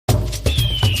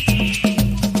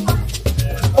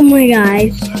my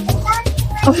gosh.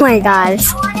 Oh my gosh.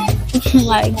 Oh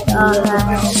my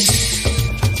gosh.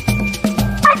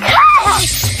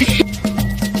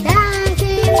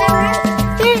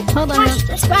 Hold on.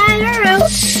 The spider out.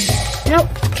 Nope.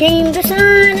 Came the sun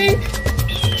and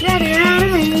spread it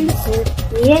around.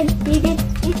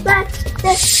 He splash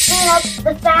the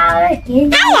spider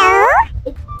again. Hello.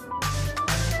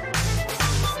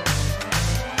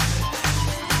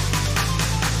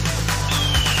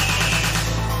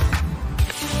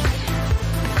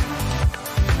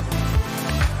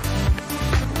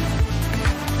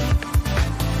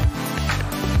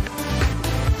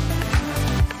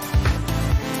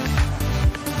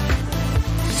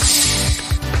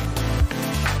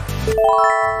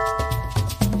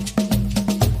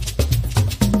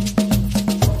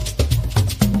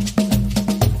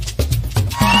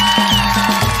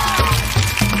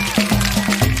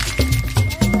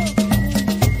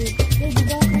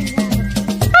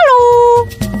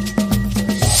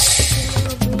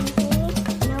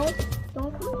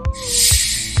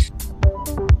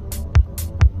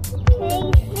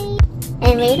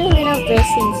 And made a little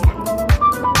bristling sound.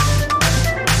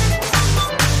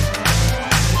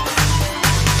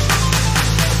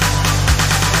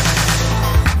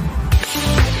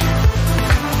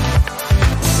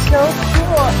 So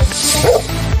cool.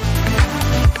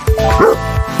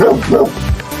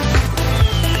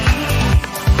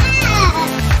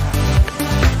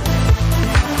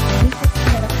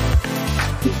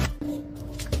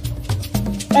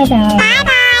 Bye-bye.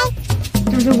 Bye-bye.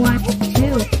 There's a watch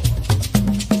too.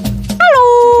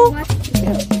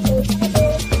 Hello.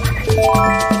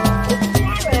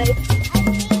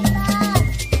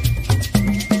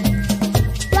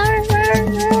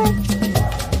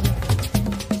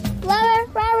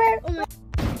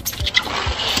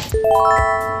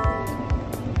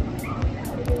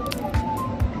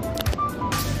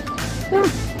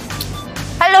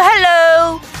 Hello,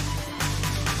 hello.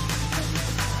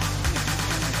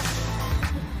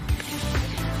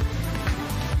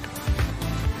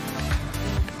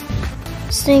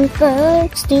 Stink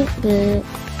bug, stink bug.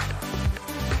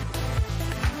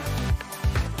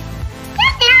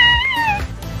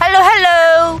 Hello,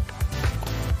 hello.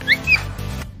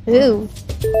 Ooh.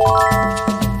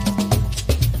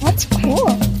 That's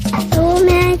cool. Oh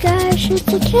my gosh, it's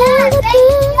a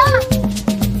caterpillar.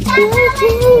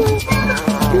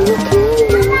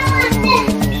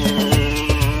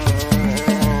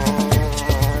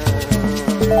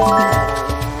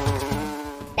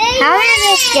 How did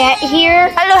this get here?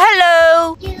 Hello,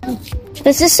 hello.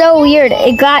 This is so weird.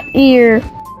 It got here.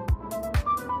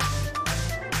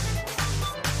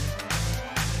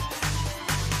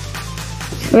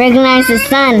 Recognize the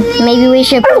sun. Maybe we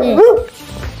should put it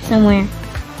somewhere.